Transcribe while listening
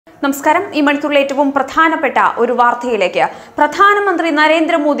നമസ്കാരം. ഈ മണിക്കൂറിലെ ഏറ്റവും പ്രധാനപ്പെട്ട ഒരു വാർത്തയിലേക്ക്. പ്രധാനമന്ത്രി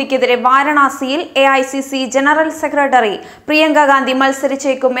നരേന്ദ്രമോദിക്കെതിരെ വാരണാസിയിൽ എ.ഐ.സി. ജനറൽ സെക്രട്ടറി പ്രിയങ്ക ഗാന്ധി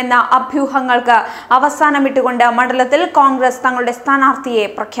മത്സരിച്ചേക്കുമെന്ന അഭ്യൂഹങ്ങൾക്ക് അവസാനമിട്ടുകൊണ്ട് മണ്ഡലത്തിൽ കോൺഗ്രസ് തങ്ങളുടെ സ്ഥാനാർത്ഥിയെ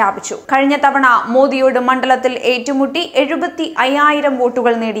പ്രഖ്യാപിച്ചു. കഴിഞ്ഞ തവണ മോദിയോട് മണ്ഡലത്തിൽ ഏറ്റുമുട്ടി 75,000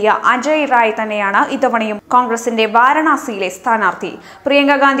 വോട്ടുകൾ നേടിയ അജയ് റായ് തന്നെയാണ് ഇത്തവണയും കോൺഗ്രസിന്റെ വാരണാസിയിലെ സ്ഥാനാർത്ഥി.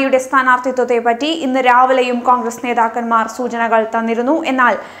 പ്രിയങ്ക ഗാന്ധിയുടെ സ്ഥാനാർത്ഥിത്വത്തെപ്പറ്റി ഇന്ന് രാവിലെയും കോൺഗ്രസ് നേതാക്കന്മാർ സൂചനകൾ തന്നിരുന്നു.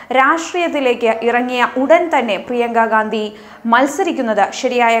 എന്നാൽ രാഷ്ട്രീയത്തിലേക്ക് ഇറങ്ങിയ ഉടൻ തന്നെ പ്രിയങ്ക ഗാന്ധി മത്സരിക്കുന്നത്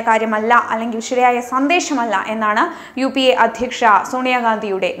ശരിയായ കാര്യമല്ല, അല്ലെങ്കിൽ ശരിയായ സന്ദേശമല്ല എന്നാണ് UPA അധ്യക്ഷ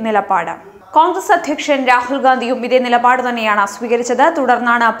സോണിയാഗാന്ധിയുടെ നിലപാട്. കോൺഗ്രസ് അധ്യക്ഷൻ രാഹുൽ ഗാന്ധിയും ഇതേ നിലപാട് തന്നെയാണ് സ്വീകരിച്ചത്.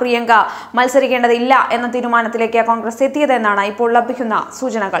 തുടർന്നാണ് പ്രിയങ്ക മത്സരിക്കേണ്ടതില്ല എന്ന തീരുമാനത്തിലേക്ക് കോൺഗ്രസ് എത്തിയതെന്നാണ് ഇപ്പോൾ ലഭിക്കുന്ന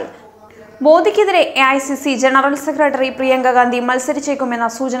സൂചനകൾ. മോദിക്കെതിരെ എ.ഐ.സി. ജനറൽ സെക്രട്ടറി പ്രിയങ്ക ഗാന്ധി മത്സരിച്ചേക്കുമെന്ന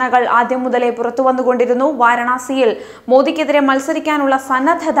സൂചനകൾ ആദ്യം മുതലേ പുറത്തു വന്നുകൊണ്ടിരുന്നു. വാരണാസിയിൽ മോദിക്കെതിരെ മത്സരിക്കാനുള്ള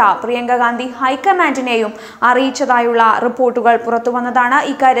സന്നദ്ധത പ്രിയങ്ക ഗാന്ധി ഹൈക്കമാൻഡിനെയും അറിയിച്ചതായുള്ള റിപ്പോർട്ടുകൾ പുറത്തു വന്നതാണ്.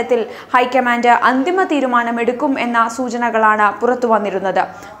 ഇക്കാര്യത്തിൽ ഹൈക്കമാൻഡ് അന്തിമ തീരുമാനമെടുക്കും എന്ന സൂചനകളാണ് പുറത്തു വന്നിരുന്നത്.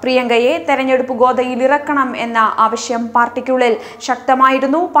 പ്രിയങ്കയെ തെരഞ്ഞെടുപ്പ് ഗോദയിൽ ഇറക്കണം എന്ന ആവശ്യം പാർട്ടിക്കുള്ളിൽ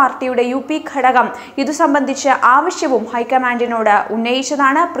ശക്തമായിരുന്നു. പാർട്ടിയുടെ UP ഘടകം ഇതു സംബന്ധിച്ച ആവശ്യവും ഹൈക്കമാൻഡിനോട്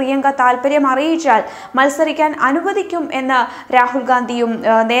ഉന്നയിച്ചതാണ്. പ്രിയങ്ക താൽപര്യം അറിയിച്ചാൽ മത്സരിക്കാൻ അനുവദിക്കും എന്ന് രാഹുൽ ഗാന്ധിയും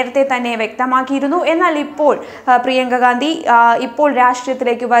നേരത്തെ തന്നെ വ്യക്തമാക്കിയിരുന്നു. എന്നാൽ ഇപ്പോൾ പ്രിയങ്ക ഗാന്ധി ഇപ്പോൾ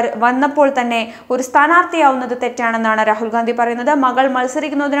രാഷ്ട്രീയത്തിലേക്ക് വന്നപ്പോൾ തന്നെ ഒരു സ്ഥാനാർത്ഥിയാവുന്നത് തെറ്റാണെന്നാണ് രാഹുൽ ഗാന്ധി പറയുന്നത്. മകൾ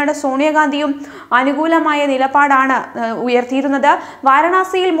മത്സരിക്കുന്നതിനോട് സോണിയാഗാന്ധിയും അനുകൂലമായ നിലപാടാണ് ഉയർത്തിയിരുന്നത്.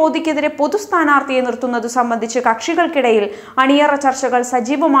 വാരണാസിയിൽ മോദിക്കെതിരെ പൊതു സ്ഥാനാർത്ഥിയെ നിർത്തുന്നത് സംബന്ധിച്ച് കക്ഷികൾക്കിടയിൽ അണിയറ ചർച്ചകൾ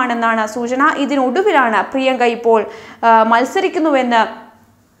സജീവമാണെന്നാണ് സൂചന. ഇതിനൊടുവിലാണ് പ്രിയങ്ക ഇപ്പോൾ മത്സരിക്കുന്നുവെന്ന്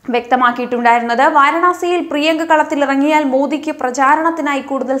വ്യക്തമാക്കിയിട്ടുണ്ടായിരുന്നത്. വാരണാസിയിൽ പ്രിയങ്ക കളത്തിലിറങ്ങിയാൽ മോദിക്ക് പ്രചാരണത്തിനായി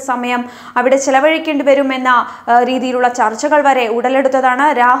കൂടുതൽ സമയം അവിടെ ചെലവഴിക്കേണ്ടി വരുമെന്ന രീതിയിലുള്ള ചർച്ചകൾ വരെ ഉടലെടുത്തതാണ്.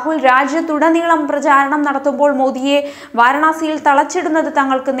 രാഹുൽ രാജ്യത്തുടനീളം പ്രചാരണം നടത്തുമ്പോൾ മോദിയെ വാരണാസിയിൽ തളച്ചിടുന്നത്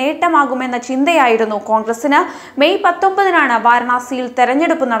തങ്ങൾക്ക് നേട്ടമാകുമെന്ന ചിന്തയായിരുന്നു കോൺഗ്രസിന്. മെയ് 19 വാരണാസിയിൽ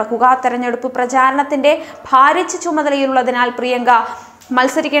തെരഞ്ഞെടുപ്പ് നടക്കുക. തെരഞ്ഞെടുപ്പ് പ്രചാരണത്തിന്റെ ഭാരിച്ച ചുമതലയുള്ളതിനാൽ പ്രിയങ്ക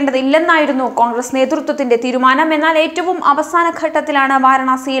മത്സരിക്കേണ്ടതില്ലെന്നായിരുന്നു കോൺഗ്രസ് നേതൃത്വത്തിന്റെ തീരുമാനം. എന്നാൽ ഏറ്റവും അവസാന ഘട്ടത്തിലാണ്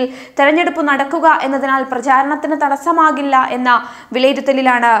വാരണാസിയിൽ തെരഞ്ഞെടുപ്പ് നടക്കുക എന്നതിനാൽ പ്രചാരണത്തിന് തടസ്സമാകില്ല എന്ന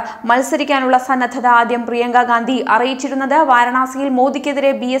വിലയിരുത്തലിലാണ് മത്സരിക്കാനുള്ള സന്നദ്ധത ആദ്യം പ്രിയങ്ക ഗാന്ധി അറിയിച്ചിരുന്നത്. വാരണാസിയിൽ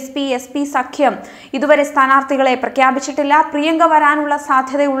മോദിക്കെതിരെ BSP SP സഖ്യം ഇതുവരെ സ്ഥാനാർത്ഥികളെ പ്രഖ്യാപിച്ചിട്ടില്ല. പ്രിയങ്ക വരാനുള്ള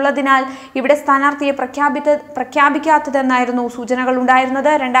സാധ്യതയുള്ളതിനാൽ ഇവിടെ സ്ഥാനാർത്ഥിയെ പ്രഖ്യാപിക്കാത്തതെന്നായിരുന്നു സൂചനകൾ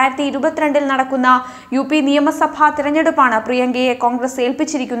ഉണ്ടായിരുന്നത്. 2022 നടക്കുന്ന UP നിയമസഭാ തെരഞ്ഞെടുപ്പാണ് പ്രിയങ്കയെ കോൺഗ്രസ്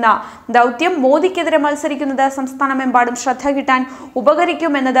ഏൽപ്പിച്ചിരിക്കുന്ന ദൗത്യം. മോദിക്കെതിരെ മത്സരിക്കുന്നത് സംസ്ഥാനമെമ്പാടും ശ്രദ്ധ കിട്ടാൻ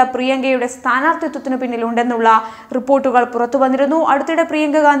ഉപകരിക്കുമെന്നത് പ്രിയങ്കയുടെ സ്ഥാനാർത്ഥിത്വത്തിനു പിന്നിലുണ്ടെന്നുള്ള റിപ്പോർട്ടുകൾ പുറത്തു വന്നിരുന്നു. അടുത്തിടെ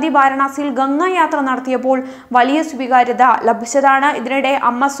പ്രിയങ്ക ഗാന്ധി വാരണാസിയിൽ ഗംഗാ യാത്ര നടത്തിയപ്പോൾ വലിയ സ്വീകാര്യത ലഭിച്ചതാണ്. ഇതിനിടെ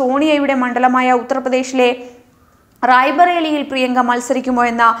അമ്മ സോണിയയുടെ മണ്ഡലമായ ഉത്തർപ്രദേശിലെ റായ്ബറേലിയിൽ പ്രിയങ്ക മത്സരിക്കുമോ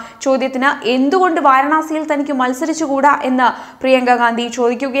എന്ന ചോദ്യത്തിന് എന്തുകൊണ്ട് വാരണാസിയിൽ തനിക്ക് മത്സരിച്ചുകൂടാ എന്ന് പ്രിയങ്ക ഗാന്ധി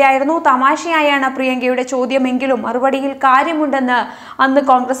ചോദിക്കുകയായിരുന്നു. തമാശയായാണ് പ്രിയങ്കയുടെ ചോദ്യമെങ്കിലും മറുപടിയിൽ കാര്യമുണ്ടെന്ന് അന്ന്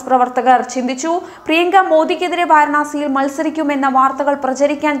കോൺഗ്രസ് പ്രവർത്തകർ ചിന്തിച്ചു. പ്രിയങ്ക മോദിക്കെതിരെ വാരണാസിയിൽ മത്സരിക്കുമെന്ന വാർത്തകൾ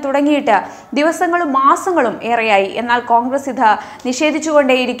പ്രചരിക്കാൻ തുടങ്ങിയിട്ട് ദിവസങ്ങളും മാസങ്ങളും ഏറെയായി. എന്നാൽ കോൺഗ്രസ് ഇത്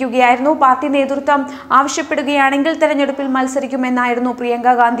നിഷേധിച്ചുകൊണ്ടേയിരിക്കുകയായിരുന്നു. പാർട്ടി നേതൃത്വം ആവശ്യപ്പെടുകയാണെങ്കിൽ തെരഞ്ഞെടുപ്പിൽ മത്സരിക്കുമെന്നായിരുന്നു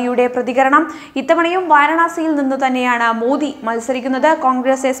പ്രിയങ്ക ഗാന്ധിയുടെ പ്രതികരണം. ഇത്തവണയും വാരണാസിയിൽ നിന്ന് തന്നെയാണ് മോദി മത്സരിക്കുന്നത്.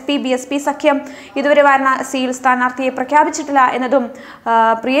 കോൺഗ്രസ് SP BSP സഖ്യം ഇതുവരെ വാരണാസിയിൽ സ്ഥാനാർത്ഥിയെ പ്രഖ്യാപിച്ചിട്ടില്ല എന്നതും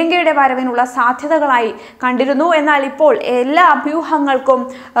പ്രിയങ്കയുടെ വരവിനുള്ള സാധ്യതകളായി കണ്ടിരുന്നു. എന്നാൽ ഇപ്പോൾ എല്ലാ അഭ്യൂഹങ്ങൾക്കും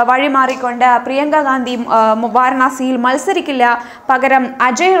വഴിമാറിക്കൊണ്ട് പ്രിയങ്ക ഗാന്ധി വാരണാസിയിൽ മത്സരിക്കില്ല, പകരം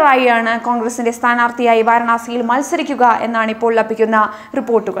അജയ് റായ് ആണ് കോൺഗ്രസിന്റെ സ്ഥാനാർത്ഥിയായി വാരണാസിയിൽ മത്സരിക്കുക എന്നാണ് ഇപ്പോൾ ലഭിക്കുന്ന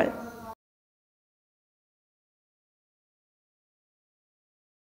റിപ്പോർട്ടുകൾ.